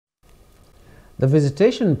The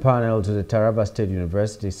Visitation Panel to the Taraba State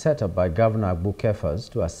University, set up by Governor Agbu Kefas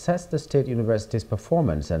to assess the state university's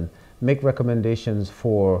performance and make recommendations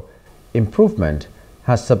for improvement,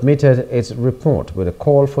 has submitted its report with a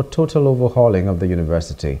call for total overhauling of the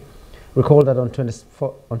university. Recall that on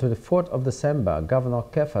 24th of December, Governor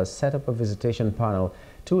Kefas set up a visitation panel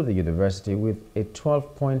to the university with a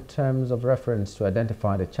 12-point terms of reference to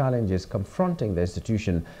identify the challenges confronting the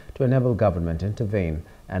institution to enable government to intervene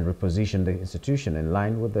and reposition the institution in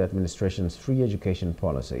line with the administration's free education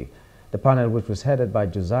policy. The panel, which was headed by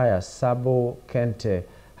Josiah Sabo Kente,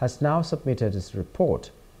 has now submitted its report.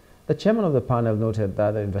 The chairman of the panel noted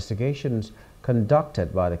that the investigations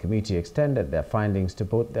conducted by the committee extended their findings to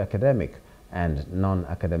both the academic and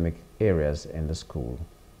non-academic areas in the school.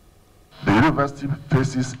 The university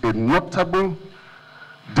faces a notable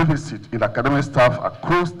deficit in academic staff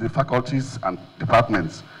across the faculties and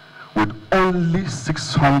departments, with only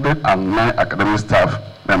 609 academic staff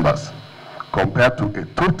members, compared to a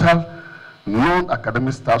total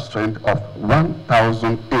non-academic staff strength of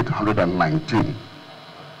 1,819.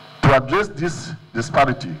 To address this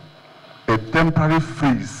disparity, a temporary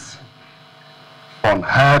freeze on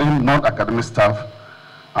hiring non-academic staff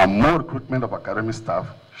and more recruitment of academic staff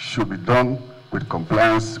should be done with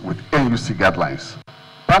compliance with NUC guidelines.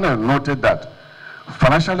 Panel noted that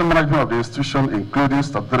financial management of the institution, including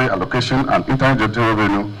statutory allocation and internal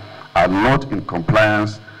revenue, are not in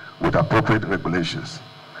compliance with appropriate regulations.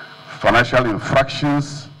 Financial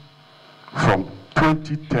infractions from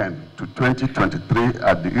 2010 to 2023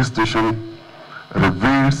 at the institution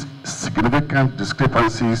reveals significant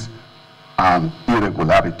discrepancies and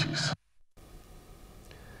irregularities.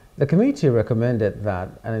 The committee recommended that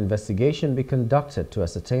an investigation be conducted to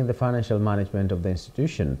ascertain the financial management of the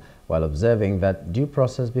institution, while observing that due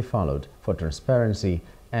process be followed for transparency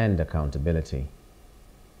and accountability.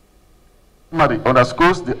 It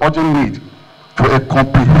underscores the urgent need for a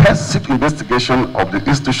comprehensive investigation of the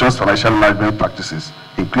institution's financial management practices,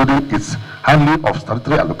 including its handling of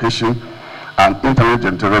statutory allocation and internal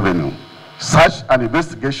generated revenue. Such an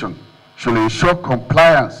investigation should ensure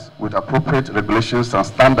compliance with appropriate regulations and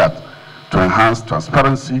standards to enhance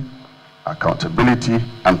transparency, accountability,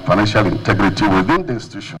 and financial integrity within the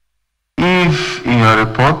institution. If in your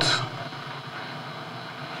report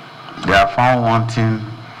they are found wanting,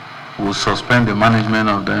 we'll suspend the management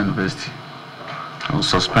of the university. We'll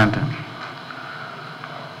suspend them.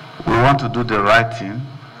 We want to do the right thing.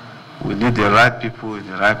 We need the right people in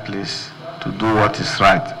the right place to do what is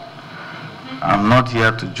right. I'm not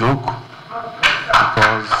here to joke,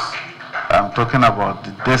 because I'm talking about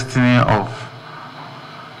the destiny of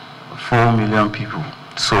 4 million people.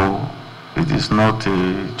 So it is not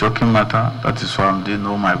a joking matter. That is why I'm doing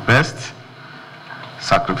all my best,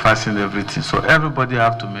 sacrificing everything. So everybody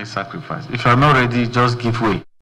have to make sacrifice. If you're not ready, just give way.